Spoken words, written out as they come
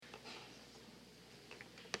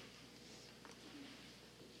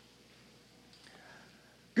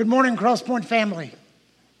Good morning, Crosspoint family.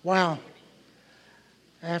 Wow.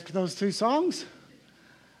 After those two songs,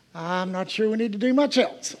 I'm not sure we need to do much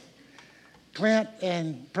else. Clint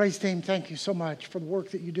and praise team, thank you so much for the work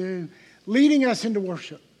that you do, leading us into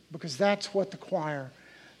worship, because that's what the choir,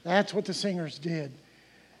 that's what the singers did.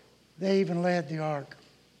 They even led the ark.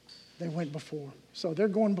 They went before. So they're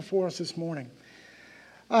going before us this morning.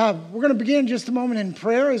 We're going to begin just a moment in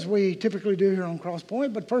prayer, as we typically do here on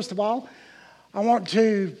Crosspoint. But first of all, I want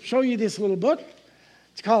to show you this little book.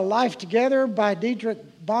 It's called Life Together by Dietrich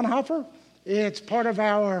Bonhoeffer. It's part of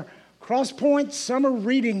our Crosspoint summer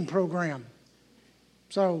reading program.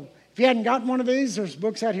 So if you hadn't gotten one of these, there's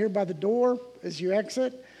books out here by the door as you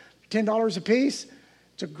exit, $10 a piece.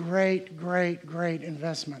 It's a great, great, great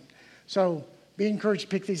investment. So be encouraged to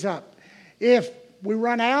pick these up. If we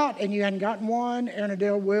run out and you hadn't gotten one, Erin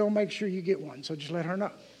Adele will make sure you get one. So just let her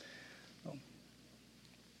know.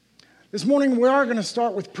 This morning we are going to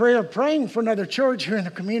start with prayer, praying for another church here in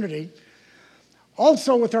the community.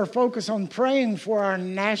 Also with our focus on praying for our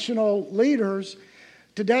national leaders.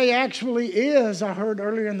 Today actually is, I heard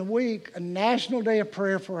earlier in the week, a national day of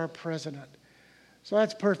prayer for our president. So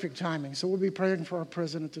that's perfect timing. So we'll be praying for our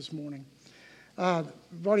president this morning.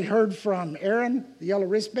 We've already heard from Erin, the yellow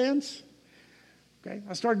wristbands. Okay,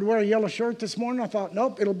 I started to wear a yellow shirt this morning. I thought,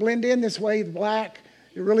 nope, it'll blend in this way, the black.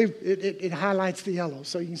 It highlights the yellow,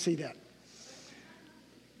 so you can see that.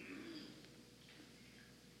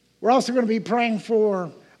 We're also going to be praying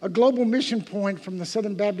for a global mission point from the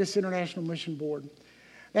Southern Baptist International Mission Board.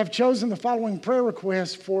 I've chosen the following prayer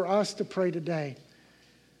requests for us to pray today.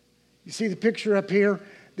 You see the picture up here?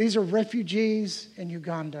 These are refugees in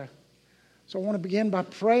Uganda. So I want to begin by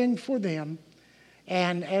praying for them,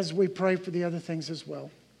 and as we pray for the other things as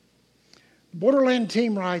well. The Borderland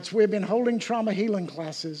team writes, we have been holding trauma healing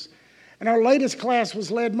classes, and our latest class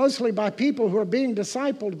was led mostly by people who are being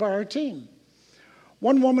discipled by our team.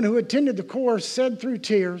 One woman who attended the course said through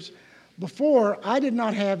tears, before, I did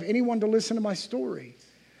not have anyone to listen to my story.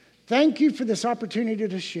 Thank you for this opportunity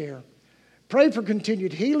to share. Pray for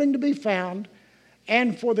continued healing to be found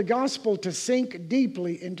and for the gospel to sink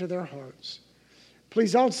deeply into their hearts.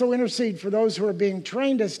 Please also intercede for those who are being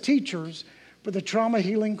trained as teachers for the trauma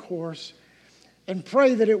healing course, and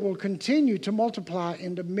pray that it will continue to multiply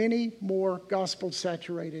into many more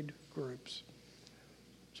gospel-saturated groups.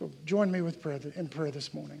 So join me with prayer in prayer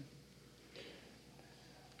this morning.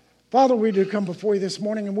 Father, we do come before you this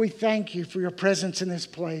morning, and we thank you for your presence in this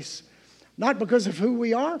place, not because of who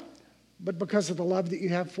we are, but because of the love that you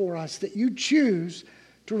have for us, that you choose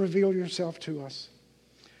to reveal yourself to us.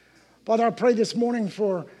 Father, I pray this morning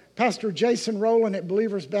for Pastor Jason Rowland at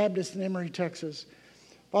Believers Baptist in Emory, Texas.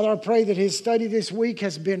 Father, I pray that his study this week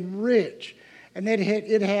has been rich and that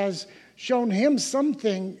it has shown him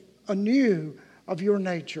something anew of your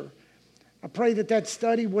nature. I pray that that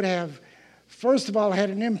study would have, first of all, had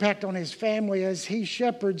an impact on his family as he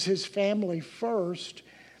shepherds his family first,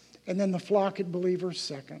 and then the flock at Believers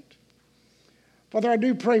second. Father, I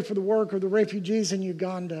do pray for the work of the refugees in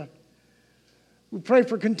Uganda. We pray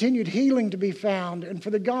for continued healing to be found and for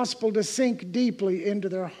the gospel to sink deeply into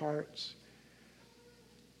their hearts.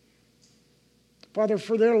 Father,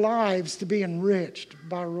 for their lives to be enriched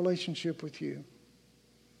by a relationship with you.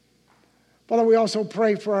 Father, we also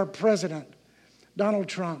pray for our president, Donald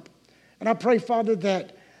Trump. And I pray, Father,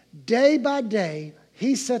 that day by day,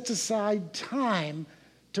 he sets aside time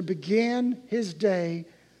to begin his day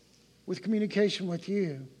with communication with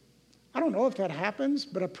you. I don't know if that happens,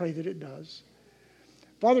 but I pray that it does.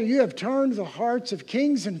 Father, you have turned the hearts of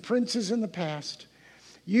kings and princes in the past.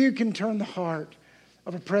 You can turn the heart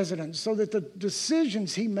of a president so that the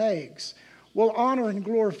decisions he makes will honor and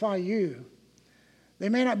glorify you. They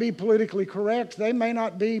may not be politically correct. They may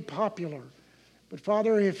not be popular. But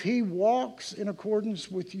Father, if he walks in accordance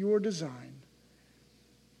with your design,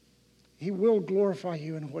 he will glorify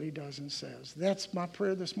you in what he does and says. That's my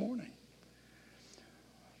prayer this morning.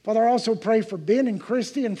 Father, I also pray for Ben and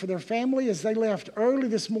Christy and for their family as they left early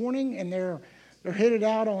this morning, and they're headed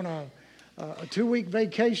out on a 2-week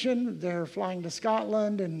vacation. They're flying to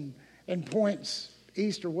Scotland and points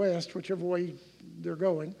east or west, whichever way they're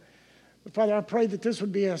going. But Father, I pray that this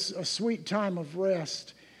would be a sweet time of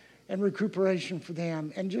rest and recuperation for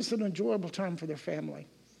them, and just an enjoyable time for their family.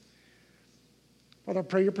 Father, I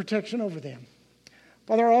pray your protection over them.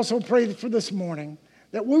 Father, I also pray for this morning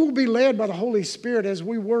that we will be led by the Holy Spirit as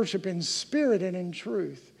we worship in spirit and in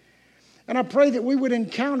truth. And I pray that we would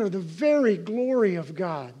encounter the very glory of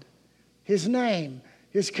God, his name,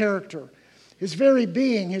 his character, his very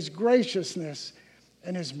being, his graciousness,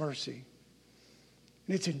 and his mercy.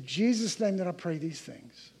 And it's in Jesus' name that I pray these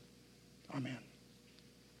things. Amen.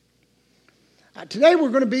 Today we're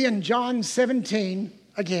going to be in John 17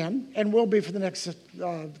 again, and we'll be for the next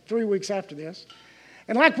 3 weeks after this.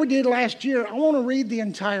 And like we did last year, I want to read the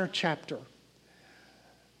entire chapter.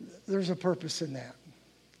 There's a purpose in that,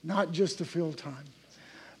 not just to fill time.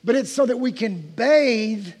 But it's so that we can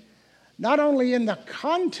bathe not only in the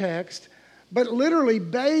context, but literally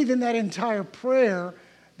bathe in that entire prayer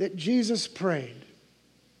that Jesus prayed.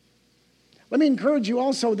 Let me encourage you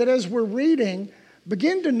also that as we're reading,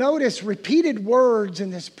 begin to notice repeated words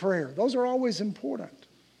in this prayer. Those are always important.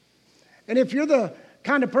 And if you're the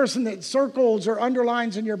kind of person that circles or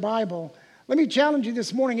underlines in your Bible, let me challenge you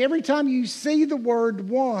this morning. Every time you see the word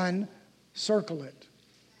one, circle it.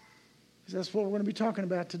 Because that's what we're going to be talking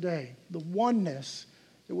about today. The oneness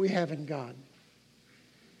that we have in God.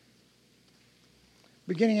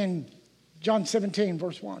 Beginning in John 17,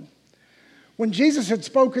 verse 1. When Jesus had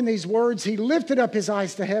spoken these words, he lifted up his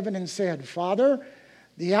eyes to heaven and said, Father,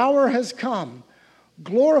 the hour has come.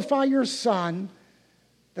 Glorify your Son,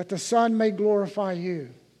 that the Son may glorify you.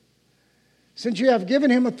 Since you have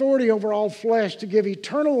given him authority over all flesh to give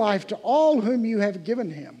eternal life to all whom you have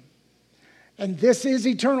given him. And this is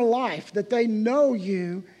eternal life, that they know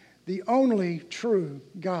you, the only true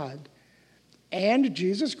God, and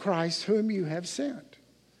Jesus Christ, whom you have sent.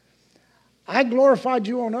 I glorified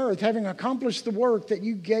you on earth, having accomplished the work that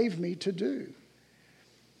you gave me to do.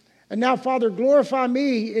 And now, Father, glorify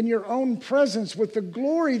me in your own presence with the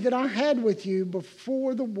glory that I had with you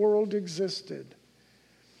before the world existed.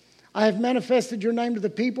 I have manifested your name to the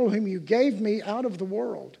people whom you gave me out of the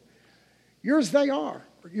world. Yours they are,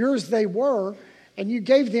 yours they were, and you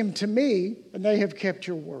gave them to me, and they have kept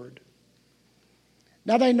your word.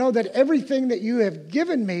 Now they know that everything that you have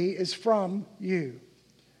given me is from you.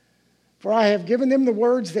 For I have given them the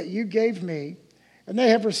words that you gave me, and they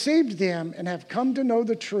have received them and have come to know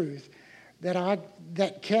the truth that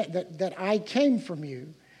I came from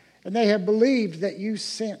you, and they have believed that you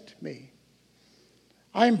sent me.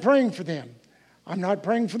 I am praying for them. I'm not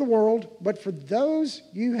praying for the world, but for those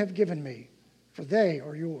you have given me, for they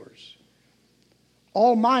are yours.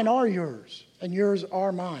 All mine are yours, and yours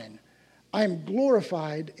are mine. I am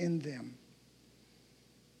glorified in them.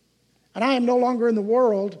 And I am no longer in the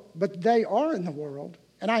world, but they are in the world.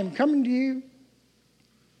 And I am coming to you.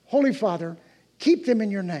 Holy Father, keep them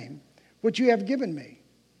in your name, which you have given me,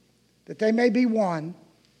 that they may be one,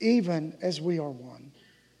 even as we are one.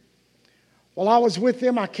 While I was with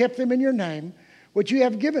them, I kept them in your name, which you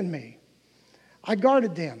have given me. I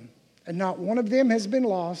guarded them, and not one of them has been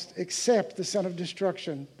lost, except the son of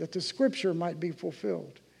destruction, that the scripture might be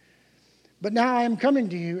fulfilled. But now I am coming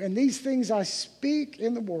to you, and these things I speak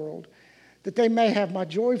in the world, that they may have my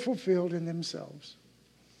joy fulfilled in themselves.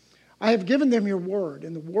 I have given them your word,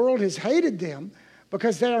 and the world has hated them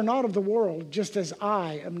because they are not of the world, just as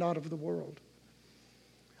I am not of the world.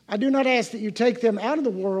 I do not ask that you take them out of the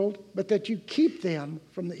world, but that you keep them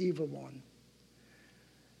from the evil one.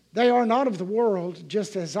 They are not of the world,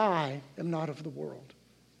 just as I am not of the world.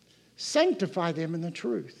 Sanctify them in the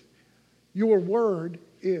truth. Your word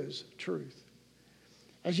is truth.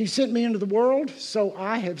 As you sent me into the world, so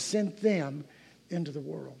I have sent them into the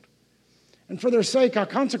world. And for their sake I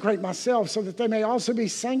consecrate myself, so that they may also be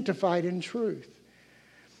sanctified in truth.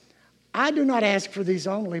 I do not ask for these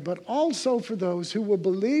only, but also for those who will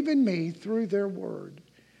believe in me through their word,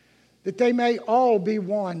 that they may all be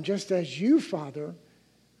one, just as you, Father,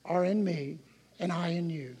 are in me and I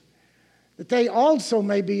in you, that they also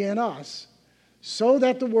may be in us, so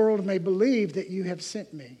that the world may believe that you have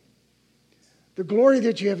sent me. The glory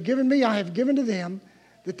that you have given me, I have given to them,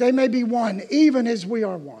 that they may be one, even as we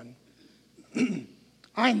are one.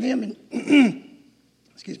 I and them, and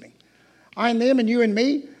I and them, and you and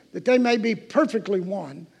me, that they may be perfectly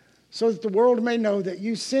one, so that the world may know that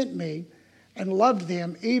you sent me and loved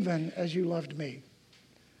them, even as you loved me.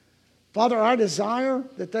 Father, I desire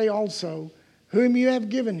that they also, whom you have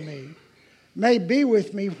given me, may be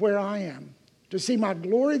with me where I am, to see my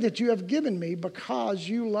glory that you have given me, because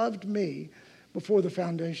you loved me before the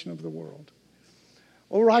foundation of the world.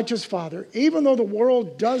 O righteous Father, even though the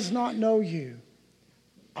world does not know you,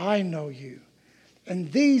 I know you, and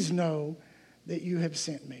these know that you have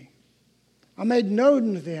sent me. I made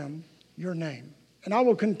known to them your name, and I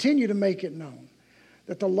will continue to make it known,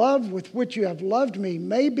 that the love with which you have loved me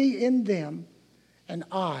may be in them, and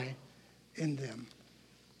I in them.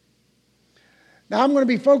 Now I'm going to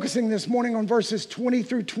be focusing this morning on verses 20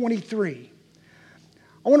 through 23.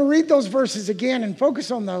 I want to read those verses again and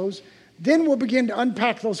focus on those. Then we'll begin to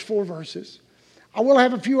unpack those 4 verses. I will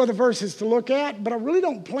have a few other verses to look at, but I really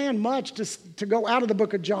don't plan much to go out of the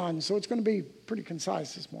book of John, so it's going to be pretty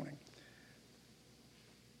concise this morning.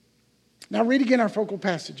 Now read again our focal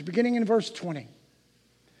passage, beginning in verse 20.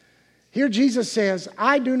 Here Jesus says,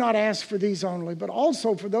 I do not ask for these only, but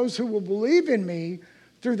also for those who will believe in me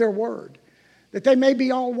through their word, that they may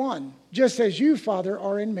be all one, just as you, Father,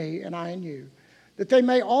 are in me and I in you, that they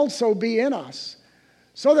may also be in us,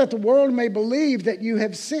 so that the world may believe that you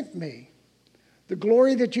have sent me. The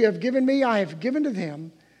glory that you have given me, I have given to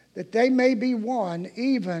them, that they may be one,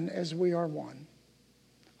 even as we are one.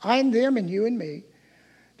 I and them and you and me,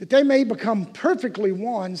 that they may become perfectly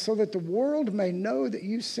one, so that the world may know that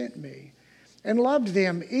you sent me and loved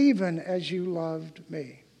them even as you loved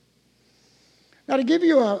me. Now, to give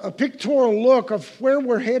you a pictorial look of where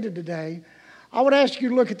we're headed today, I would ask you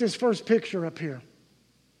to look at this first picture up here.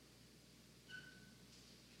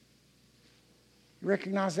 You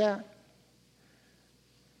recognize that?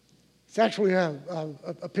 It's actually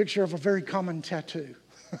a picture of a very common tattoo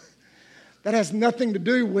that has nothing to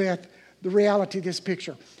do with the reality of this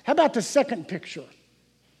picture. How about the second picture?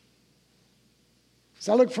 Does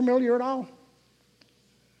that look familiar at all?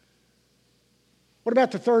 What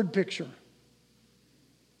about the third picture?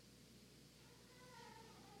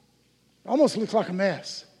 It almost looks like a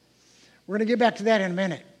mess. We're going to get back to that in a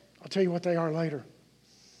minute. I'll tell you what they are later.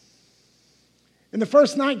 In the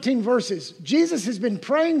first 19 verses, Jesus has been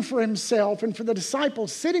praying for himself and for the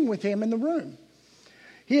disciples sitting with him in the room.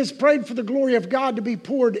 He has prayed for the glory of God to be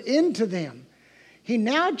poured into them. He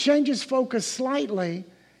now changes focus slightly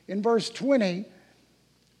in verse 20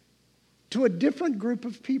 to a different group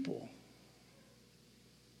of people.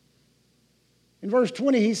 In verse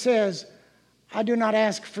 20, he says, I do not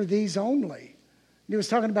ask for these only. And he was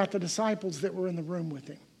talking about the disciples that were in the room with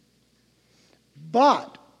him.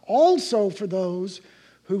 But also for those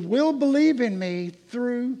who will believe in me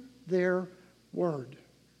through their word.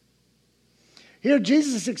 Here,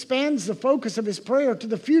 Jesus expands the focus of his prayer to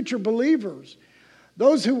the future believers,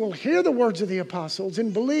 those who will hear the words of the apostles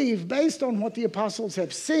and believe based on what the apostles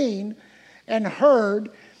have seen and heard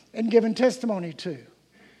and given testimony to.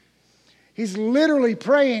 He's literally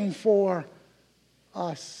praying for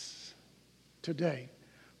us today,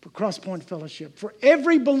 for Crosspoint Fellowship, for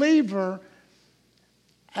every believer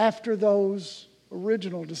after those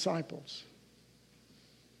original disciples.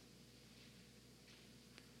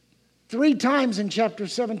 3 times in chapter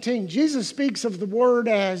 17, Jesus speaks of the word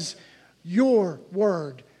as your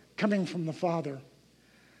word coming from the Father.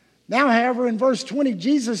 Now, however, in verse 20,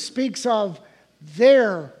 Jesus speaks of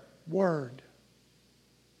their word.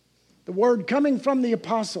 The word coming from the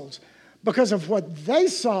apostles because of what they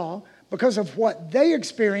saw, because of what they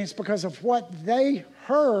experienced, because of what they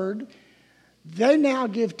heard, they now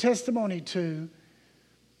give testimony to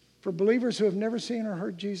for believers who have never seen or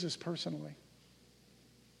heard Jesus personally.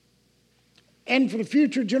 And for the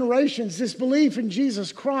future generations, this belief in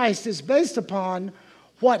Jesus Christ is based upon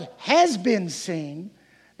what has been seen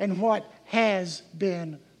and what has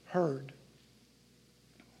been heard.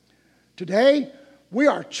 Today, we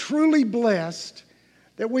are truly blessed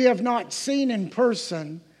that we have not seen in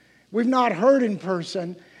person, we've not heard in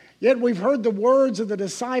person, yet we've heard the words of the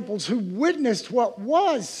disciples who witnessed what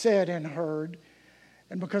was said and heard,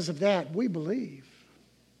 and because of that, we believe.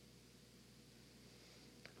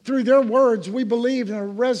 Through their words, we believe in a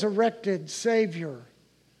resurrected Savior,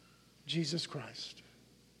 Jesus Christ.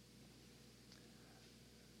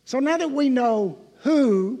 So now that we know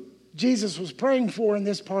who Jesus was praying for in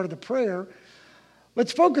this part of the prayer,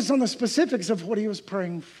 let's focus on the specifics of what he was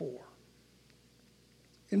praying for.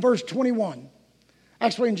 In verse 21,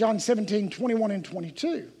 actually in John 17, 21 and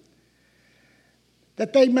 22,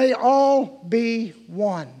 that they may all be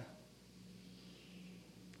one.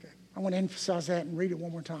 I want to emphasize that and read it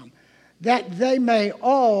one more time. That they may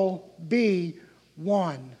all be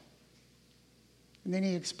one. And then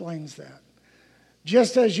he explains that.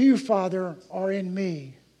 Just as you, Father, are in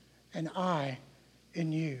me, and I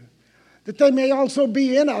in you. That they may also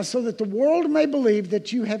be in us, so that the world may believe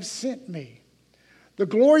that you have sent me. The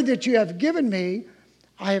glory that you have given me,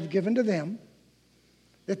 I have given to them,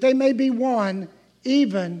 that they may be one,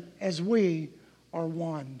 even as we are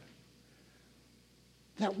one.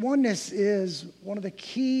 That oneness is one of the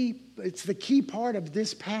key, it's the key part of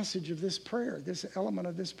this passage of this prayer, this element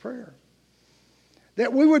of this prayer.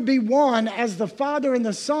 That we would be one as the Father and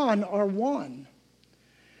the Son are one.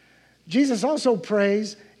 Jesus also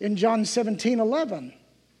prays in John 17:11,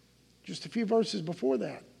 just a few verses before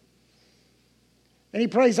that. And he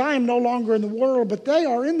prays, I am no longer in the world, but they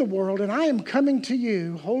are in the world, and I am coming to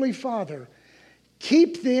you, Holy Father.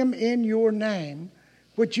 Keep them in your name,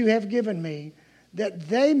 which you have given me, that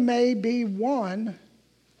they may be one,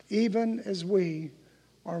 even as we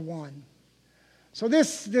are one. So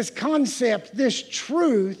this concept, this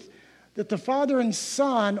truth, that the Father and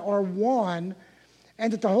Son are one,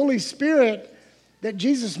 and that the Holy Spirit that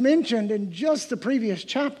Jesus mentioned in just the previous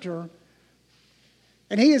chapter,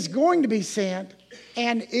 and He is going to be sent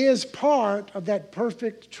and is part of that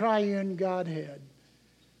perfect triune Godhead.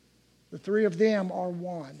 The three of them are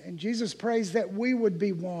one. And Jesus prays that we would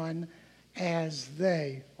be one as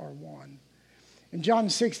they are one. In John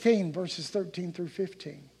 16, verses 13 through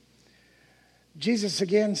 15, Jesus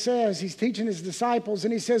again says, He's teaching His disciples,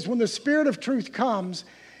 and He says, when the Spirit of truth comes,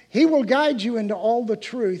 He will guide you into all the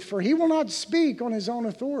truth, for He will not speak on His own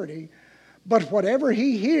authority, but whatever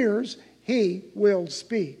He hears, He will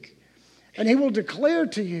speak. And He will declare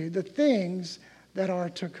to you the things that are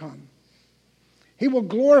to come. He will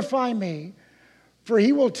glorify me, for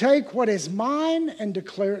He will take what is mine and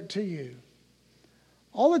declare it to you.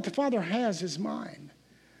 All that the Father has is mine.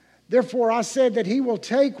 Therefore I said that He will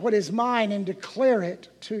take what is mine and declare it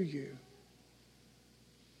to you.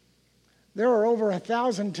 There are over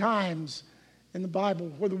 1,000 times in the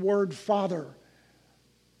Bible where the word Father,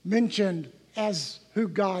 mentioned as who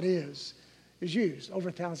God is used, over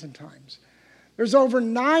 1,000 times. There's over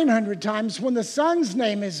 900 times when the Son's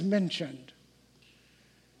name is mentioned.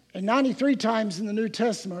 And 93 times in the New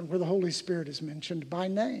Testament where the Holy Spirit is mentioned by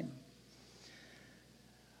name.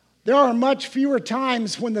 There are much fewer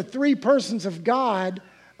times when the three persons of God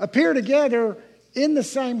appear together in the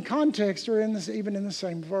same context or even in the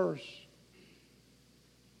same verse.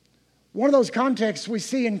 One of those contexts we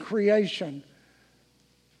see in creation,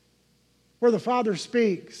 where the Father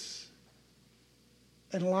speaks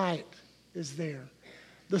and light is there.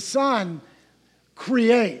 The Son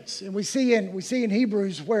creates, and we see in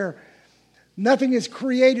Hebrews where nothing is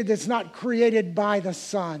created that's not created by the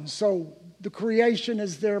Son. So the creation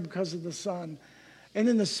is there because of the Son. And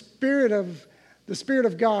then the Spirit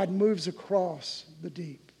of God moves across the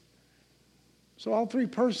deep. So all three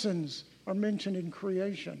persons are mentioned in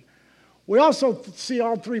creation. We also see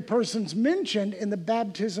all three persons mentioned in the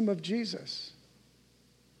baptism of Jesus.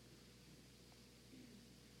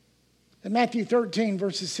 In Matthew 13,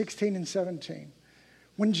 verses 16 and 17.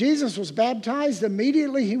 When Jesus was baptized,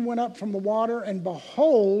 immediately He went up from the water, and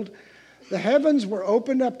behold, the heavens were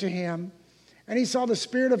opened up to Him, and He saw the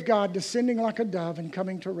Spirit of God descending like a dove and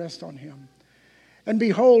coming to rest on Him. And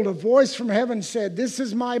behold, a voice from heaven said, "This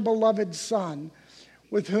is my beloved Son,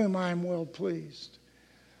 with whom I am well pleased."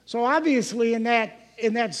 So obviously in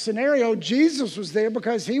that scenario, Jesus was there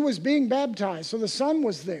because He was being baptized. So the Son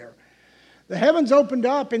was there. The heavens opened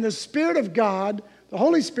up, and the Spirit of God, the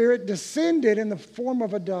Holy Spirit, descended in the form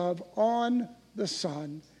of a dove on the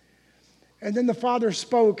Son. And then the Father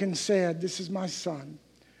spoke and said, "This is my Son,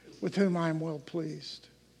 with whom I am well pleased."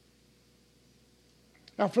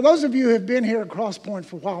 Now, for those of you who have been here at Cross Point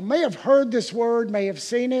for a while, may have heard this word, may have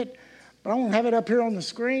seen it, but I won't have it up here on the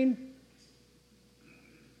screen.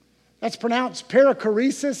 That's pronounced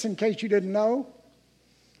perichoresis, in case you didn't know.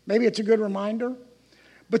 Maybe it's a good reminder.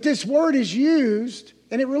 But this word is used,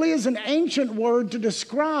 and it really is an ancient word to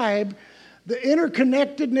describe the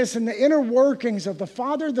interconnectedness and the inner workings of the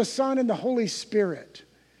Father, the Son, and the Holy Spirit.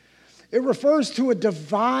 It refers to a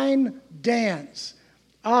divine dance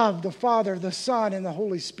of the Father, the Son, and the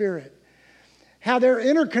Holy Spirit. How their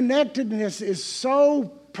interconnectedness is so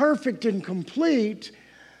perfect and complete,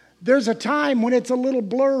 there's a time when it's a little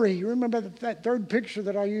blurry. You remember that third picture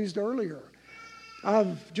that I used earlier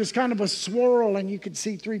of just kind of a swirl, and you could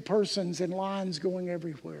see three persons and lines going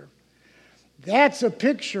everywhere. That's a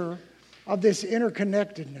picture of this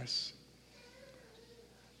interconnectedness.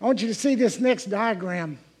 I want you to see this next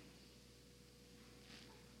diagram.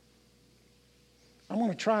 I'm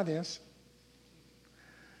going to try this.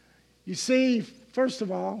 You see, first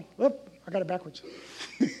of all, I got it backwards.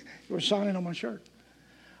 It was shining on my shirt.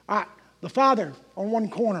 All right, the Father on one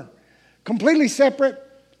corner, completely separate,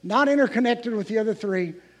 not interconnected with the other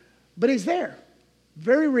three, but He's there.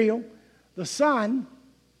 Very real. The Son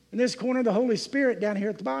in this corner, the Holy Spirit down here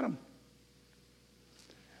at the bottom.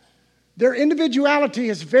 Their individuality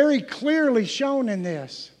is very clearly shown in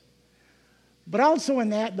this. But also in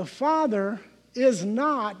that, the Father is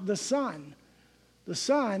not the Son. The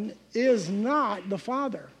Son is not the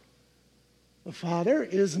Father. The Father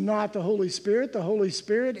is not the Holy Spirit. The Holy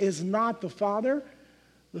Spirit is not the Father.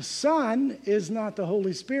 The Son is not the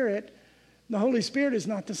Holy Spirit. The Holy Spirit is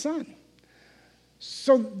not the Son.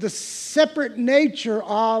 So the separate nature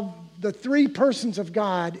of the three persons of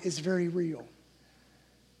God is very real.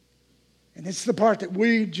 And it's the part that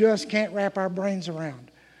we just can't wrap our brains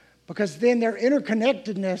around. Because then their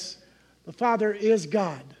interconnectedness, the Father is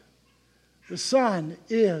God. The Son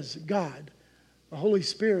is God. The Holy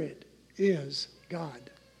Spirit is God.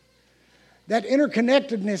 That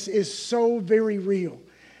interconnectedness is so very real.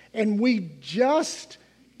 And we just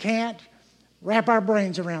can't wrap our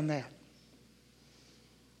brains around that.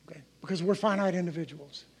 Okay? Because we're finite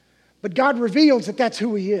individuals. But God reveals that that's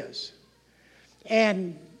who He is.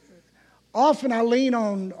 And often I lean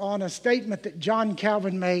on a statement that John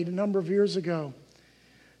Calvin made a number of years ago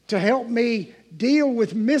to help me deal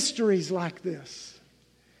with mysteries like this.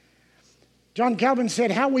 John Calvin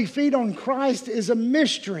said, "How we feed on Christ is a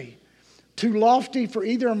mystery too lofty for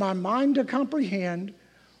either my mind to comprehend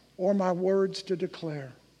or my words to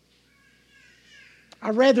declare. I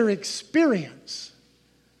rather experience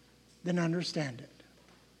than understand it."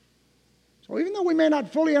 So even though we may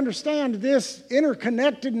not fully understand this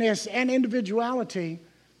interconnectedness and individuality,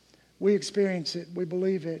 we experience it, we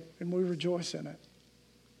believe it, and we rejoice in it.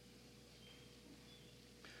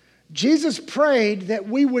 Jesus prayed that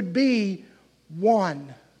we would be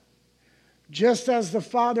one, just as the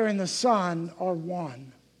Father and the Son are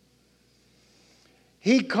one.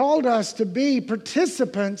 He called us to be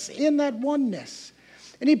participants in that oneness.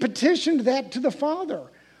 And He petitioned that to the Father.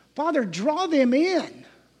 Father, draw them in.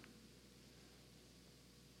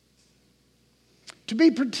 To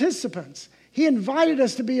be participants. He invited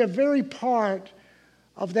us to be a very part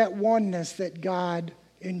of that oneness that God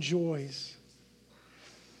enjoys.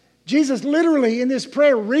 Jesus literally in this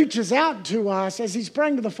prayer reaches out to us as He's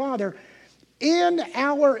praying to the Father in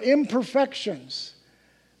our imperfections.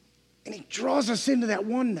 And He draws us into that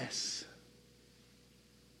oneness.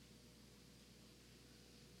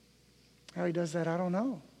 How He does that, I don't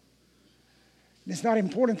know. And it's not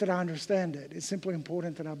important that I understand it. It's simply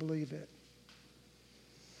important that I believe it.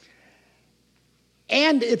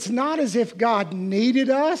 And it's not as if God needed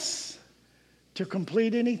us to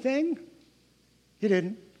complete anything. He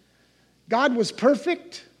didn't. God was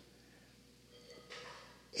perfect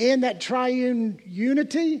in that triune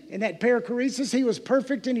unity, in that perichoresis. He was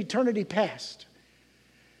perfect in eternity past.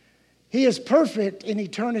 He is perfect in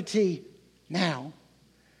eternity now.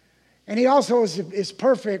 And He also is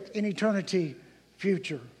perfect in eternity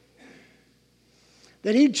future.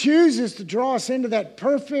 That He chooses to draw us into that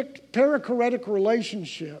perfect perichoretic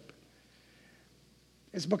relationship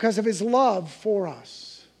is because of His love for us.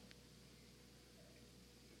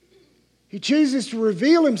 He chooses to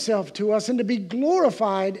reveal Himself to us and to be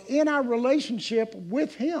glorified in our relationship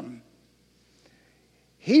with Him.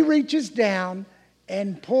 He reaches down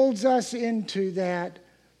and pulls us into that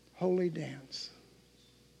holy dance.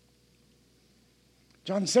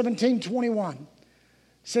 John 17:21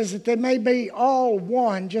 says that they may be all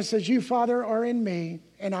one, just as you, Father, are in me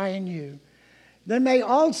and I in you. They may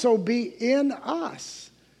also be in us,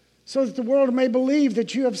 so that the world may believe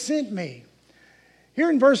that you have sent me. Here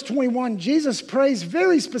in verse 21, Jesus prays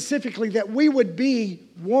very specifically that we would be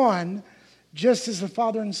one, just as the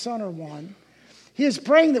Father and Son are one. He is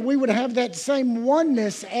praying that we would have that same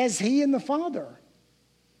oneness as He and the Father.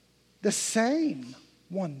 The same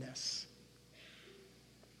oneness.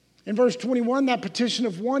 In verse 21, that petition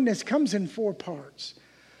of oneness comes in 4 parts.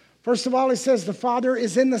 First of all, He says the Father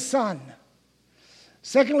is in the Son.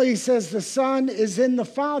 Secondly, He says the Son is in the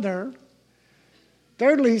Father.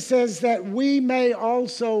 Thirdly, He says that we may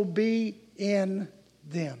also be in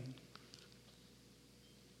them.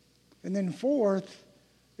 And then fourth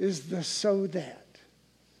is the so that.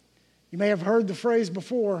 You may have heard the phrase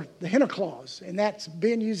before, the hina clause, and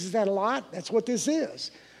Ben uses that a lot. That's what this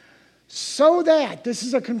is. So that, this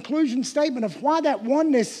is a conclusion statement of why that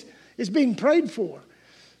oneness is being prayed for.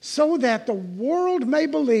 So that the world may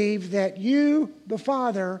believe that you, the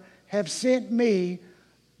Father, have sent me,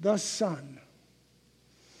 the Son.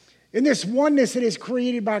 In this oneness that is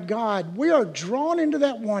created by God, we are drawn into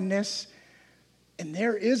that oneness, and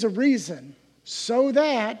there is a reason, so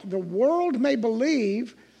that the world may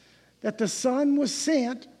believe that the Son was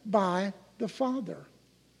sent by the Father.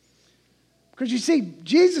 Because you see,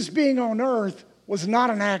 Jesus being on earth was not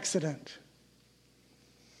an accident.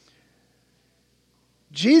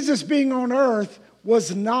 Jesus being on earth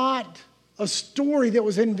was not a story that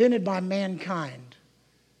was invented by mankind.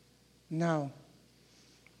 No.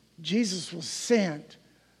 Jesus was sent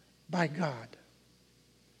by God.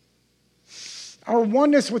 Our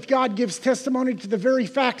oneness with God gives testimony to the very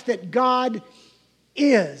fact that God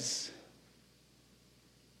is.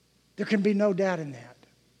 There can be no doubt in that,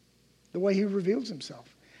 the way He reveals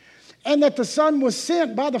Himself. And that the Son was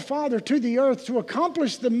sent by the Father to the earth to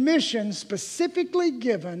accomplish the mission specifically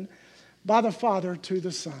given by the Father to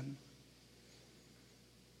the Son.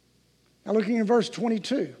 Now looking in verse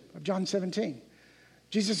 22 of John 17.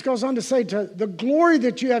 Jesus goes on to say, the glory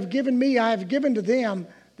that you have given me, I have given to them,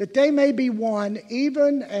 that they may be one,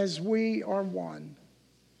 even as we are one.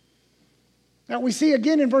 Now we see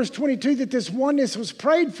again in verse 22 that this oneness was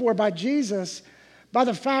prayed for by Jesus by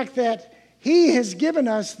the fact that he has given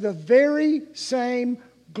us the very same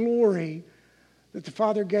glory that the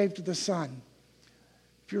Father gave to the Son.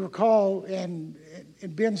 If you recall in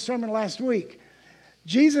Ben's sermon last week,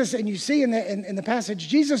 Jesus, and you see in the passage,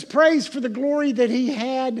 Jesus prays for the glory that he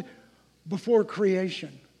had before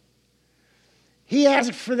creation. He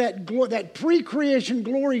asked for that pre-creation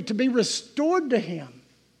glory to be restored to him.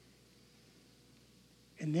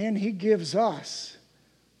 And then he gives us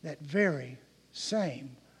that very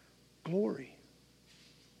same glory.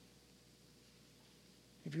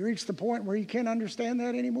 Have you reached the point where you can't understand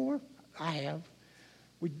that anymore? I have.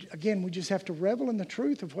 We just have to revel in the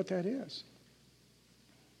truth of what that is.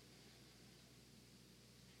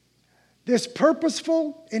 This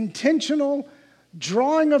purposeful, intentional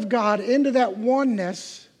drawing of God into that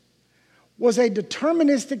oneness was a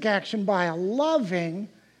deterministic action by a loving,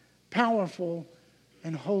 powerful,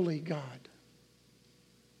 and holy God.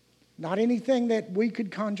 Not anything that we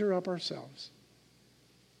could conjure up ourselves.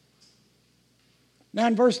 Now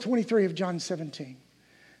in verse 23 of John 17,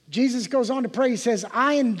 Jesus goes on to pray. He says,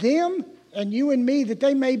 I and them and you and me, that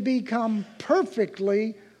they may become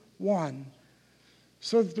perfectly one,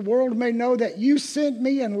 so that the world may know that you sent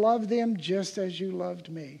me and loved them just as you loved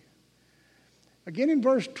me. Again in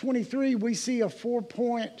verse 23, we see 4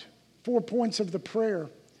 points of the prayer.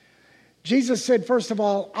 Jesus said, first of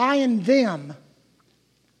all, I and them,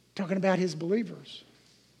 talking about his believers.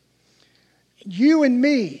 You and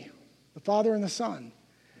me, the Father and the Son,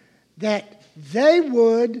 that they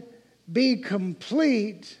would be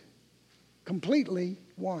completely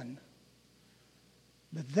one.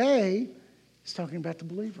 The they is talking about the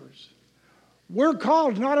believers. We're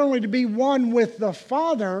called not only to be one with the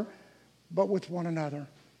Father, but with one another.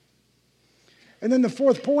 And then the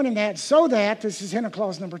fourth point in that, so that, this is Hannah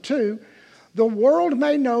clause number 2, the world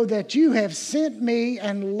may know that you have sent me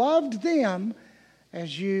and loved them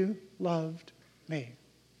as you loved me.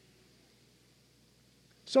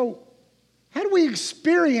 So, how do we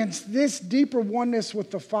experience this deeper oneness with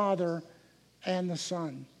the Father and the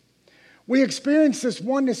Son? We experience this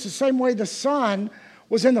oneness the same way the Son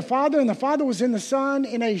was in the Father and the Father was in the Son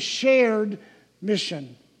in a shared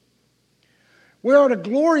mission. We are to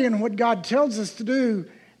glory in what God tells us to do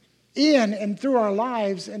in and through our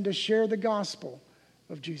lives and to share the gospel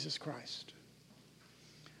of Jesus Christ.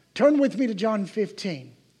 Turn with me to John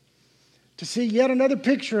 15 to see yet another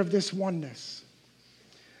picture of this oneness.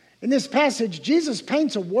 In this passage, Jesus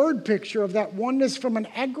paints a word picture of that oneness from an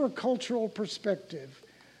agricultural perspective,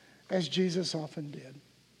 as Jesus often did.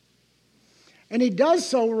 And he does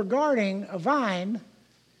so regarding a vine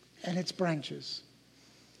and its branches.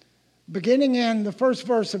 Beginning in the first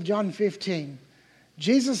verse of John 15,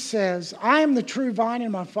 Jesus says, I am the true vine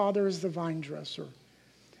and my Father is the vine dresser.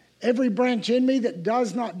 Every branch in me that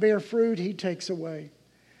does not bear fruit, he takes away.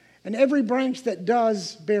 And every branch that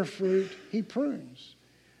does bear fruit, he prunes,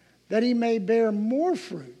 that he may bear more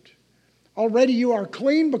fruit. Already you are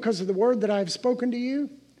clean because of the word that I have spoken to you.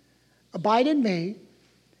 Abide in me,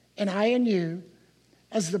 and I in you.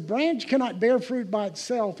 As the branch cannot bear fruit by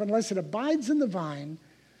itself unless it abides in the vine,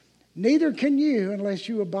 neither can you unless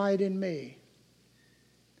you abide in me.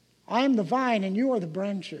 I am the vine, and you are the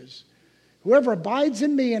branches. Whoever abides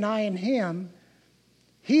in me and I in him,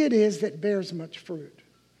 he it is that bears much fruit.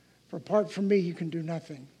 For apart from me, you can do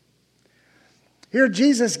nothing. Here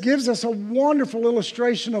Jesus gives us a wonderful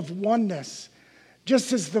illustration of oneness.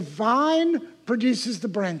 Just as the vine produces the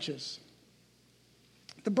branches.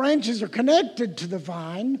 The branches are connected to the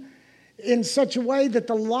vine in such a way that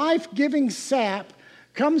the life-giving sap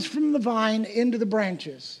comes from the vine into the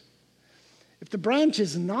branches. If the branch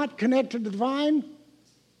is not connected to the vine,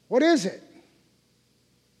 what is it?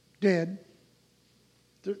 Dead.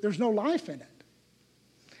 There's no life in it.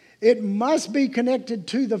 It must be connected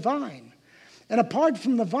to the vine. And apart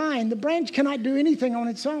from the vine, the branch cannot do anything on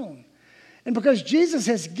its own. And because Jesus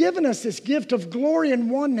has given us this gift of glory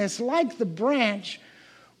and oneness, like the branch,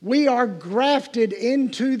 we are grafted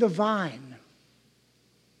into the vine.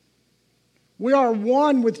 We are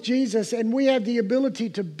one with Jesus, and we have the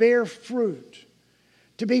ability to bear fruit,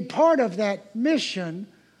 to be part of that mission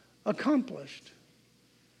accomplished.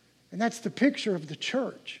 And that's the picture of the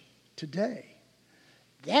church today.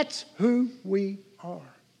 That's who we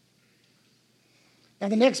are. Now,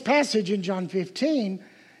 the next passage in John 15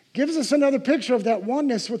 gives us another picture of that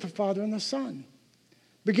oneness with the Father and the Son.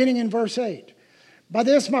 Beginning in verse 8. By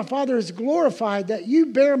this my Father is glorified, that you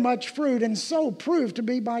bear much fruit and so prove to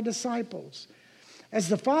be my disciples. As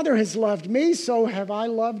the Father has loved me, so have I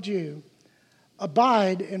loved you.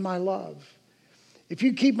 Abide in my love. If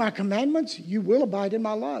you keep my commandments, you will abide in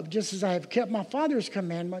my love, just as I have kept my Father's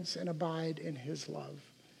commandments and abide in his love.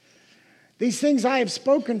 These things I have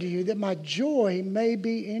spoken to you, that my joy may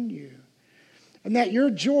be in you, and that your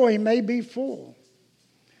joy may be full.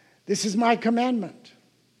 This is my commandment,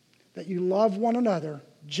 that you love one another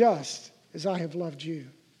just as I have loved you.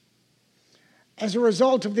 As a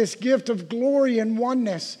result of this gift of glory and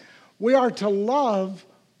oneness, we are to love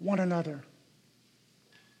one another.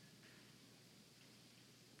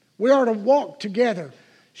 We are to walk together,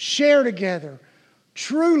 share together,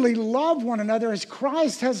 truly love one another as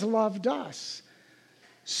Christ has loved us,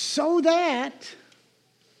 so that,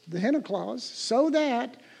 the hina clause, so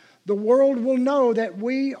that the world will know that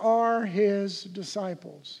we are his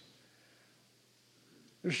disciples.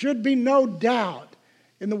 There should be no doubt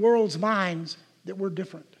in the world's minds that we're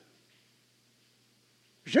different.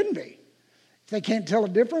 There shouldn't be. If they can't tell a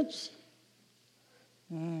difference,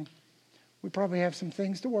 we probably have some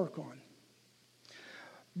things to work on.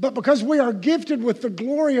 But because we are gifted with the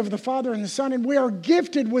glory of the Father and the Son, and we are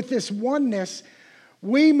gifted with this oneness,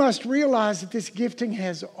 we must realize that this gifting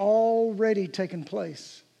has already taken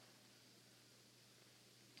place.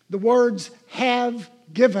 The words have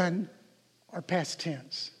given are past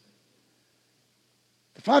tense.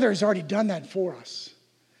 The Father has already done that for us.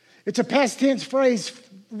 It's a past tense phrase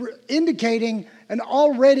indicating an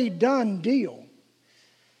already done deal.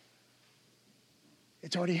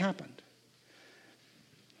 It's already happened.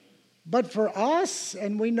 But for us,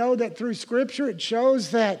 and we know that through Scripture, it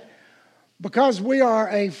shows that because we are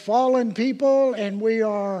a fallen people and we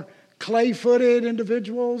are clay-footed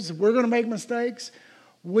individuals, we're going to make mistakes.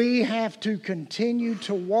 We have to continue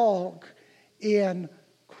to walk in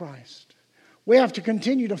Christ. We have to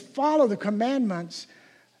continue to follow the commandments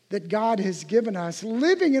that God has given us,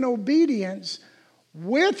 living in obedience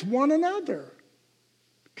with one another,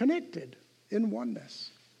 connected in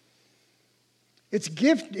oneness. It's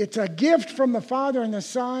a gift from the Father and the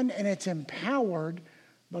Son, and it's empowered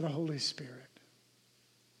by the Holy Spirit.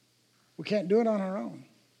 We can't do it on our own.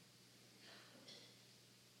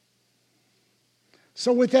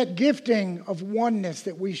 So with that gifting of oneness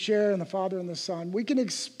that we share in the Father and the Son, we can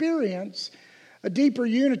experience a deeper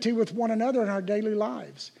unity with one another in our daily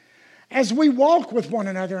lives. As we walk with one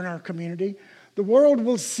another in our community, the world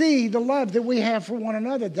will see the love that we have for one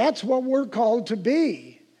another. That's what we're called to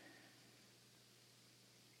be.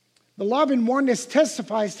 The love and oneness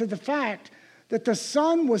testifies to the fact that the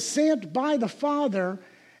Son was sent by the Father,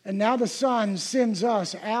 and now the Son sends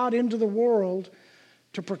us out into the world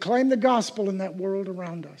to proclaim the gospel in that world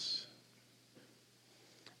around us.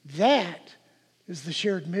 That is the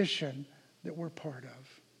shared mission that we're part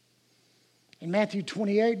of. In Matthew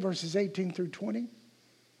 28, verses 18 through 20, it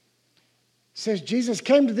says, Jesus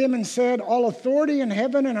came to them and said, all authority in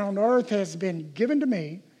heaven and on earth has been given to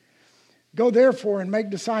me. Go therefore and make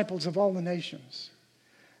disciples of all the nations,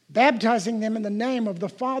 baptizing them in the name of the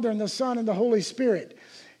Father and the Son and the Holy Spirit,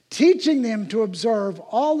 teaching them to observe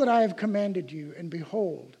all that I have commanded you. And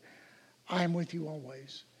behold, I am with you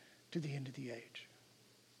always to the end of the age.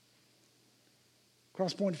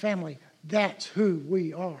 Crosspoint family, that's who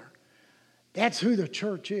we are. That's who the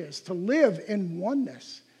church is, to live in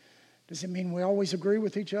oneness. Does it mean we always agree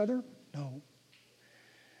with each other? No.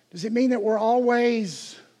 Does it mean that we're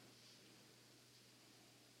always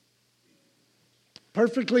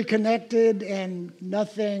perfectly connected and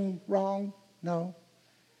nothing wrong? No.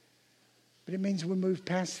 But it means we move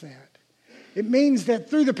past that. It means that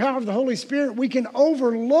through the power of the Holy Spirit, we can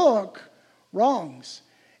overlook wrongs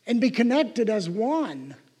and be connected as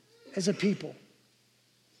one, as a people.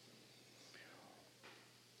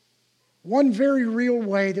 One very real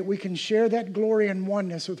way that we can share that glory and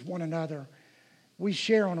oneness with one another, we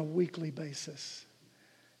share on a weekly basis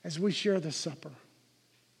as we share the supper.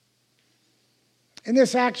 In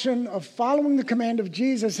this action of following the command of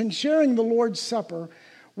Jesus and sharing the Lord's Supper,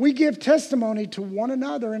 we give testimony to one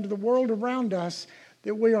another and to the world around us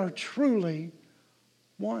that we are truly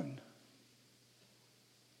one.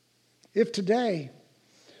 If today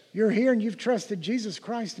you're here and you've trusted Jesus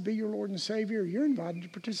Christ to be your Lord and Savior, you're invited to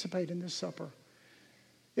participate in this supper.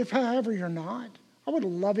 If, however, you're not, I would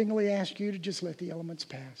lovingly ask you to just let the elements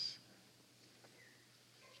pass.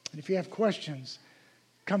 And if you have questions,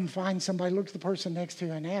 come find somebody, look to the person next to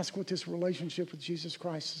you and ask what this relationship with Jesus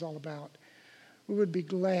Christ is all about. We would be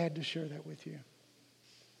glad to share that with you.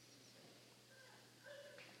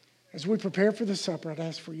 As we prepare for the supper, I'd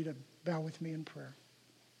ask for you to bow with me in prayer.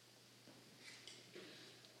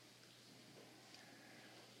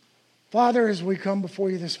 Father, as we come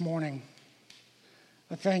before you this morning,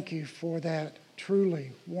 I thank you for that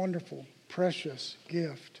truly wonderful, precious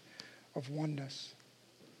gift of oneness.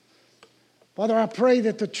 Father, I pray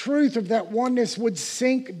that the truth of that oneness would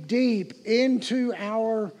sink deep into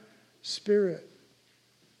our spirit,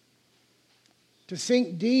 to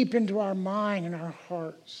sink deep into our mind and our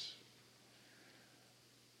hearts,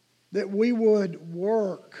 that we would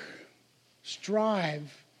work,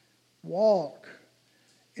 strive, walk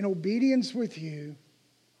in obedience with you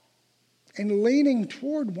and leaning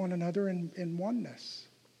toward one another in oneness.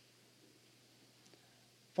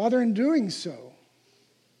 Father, in doing so,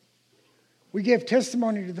 we give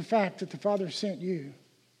testimony to the fact that the Father sent you.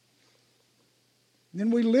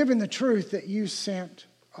 Then we live in the truth that you sent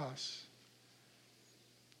us.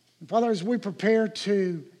 And Father, as we prepare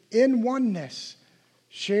to, in oneness,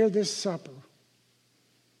 share this supper,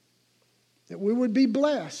 that we would be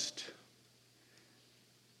blessed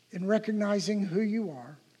in recognizing who you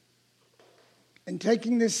are and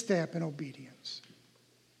taking this step in obedience.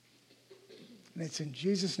 And it's in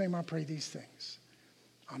Jesus' name I pray these things.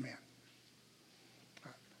 Amen.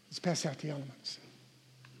 Let's pass out the elements.